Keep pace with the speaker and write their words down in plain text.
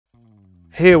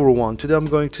Hey everyone, today I'm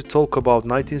going to talk about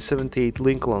 1978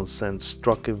 Lincoln cents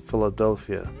struck in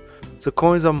Philadelphia. The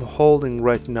coins I'm holding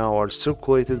right now are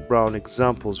circulated brown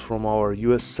examples from our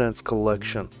US cents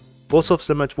collection. Both of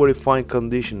them at very fine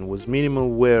condition with minimal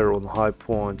wear on high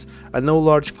points and no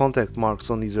large contact marks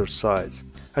on either sides.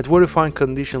 At very fine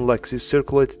condition like these,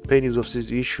 circulated pennies of this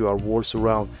issue are worth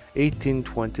around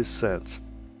 18-20 cents.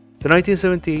 The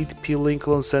 1978 P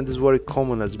Lincoln cent is very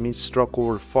common as means struck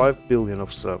over 5 billion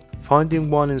of them.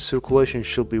 Finding one in circulation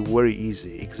should be very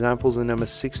easy. Examples in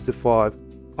MS65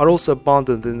 are also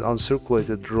abundant in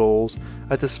uncirculated rolls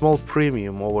at a small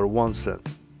premium over 1 cent.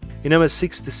 In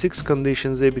MS66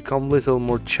 conditions they become little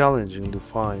more challenging to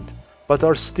find, but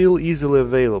are still easily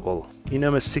available. In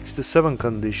MS67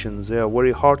 conditions they are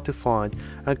very hard to find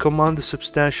and command a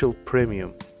substantial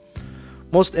premium.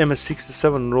 Most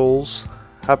MS67 rolls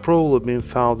have probably been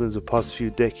found in the past few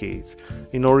decades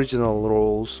in original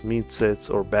rolls, mint sets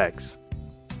or bags.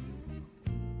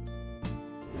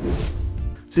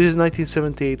 This is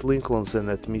 1978 Lincoln cent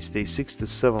at Mistake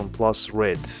 67 plus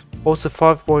red. Also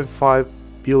 5.5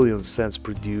 billion cents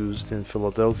produced in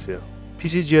Philadelphia.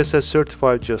 PCGS has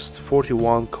certified just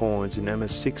 41 coins in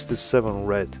MS67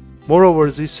 red. Moreover,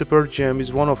 this super gem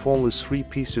is one of only 3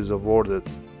 pieces awarded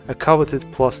a coveted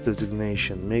plus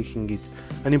designation, making it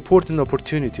an important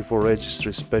opportunity for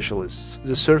registry specialists.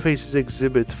 The surfaces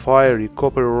exhibit fiery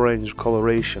copper-orange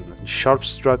coloration and sharp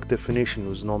struck definition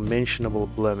with no mentionable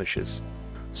blemishes.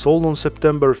 Sold on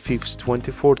September 5,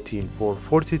 2014 for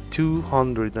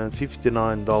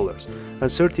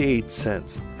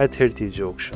 $4,259.38 at Heritage Auction.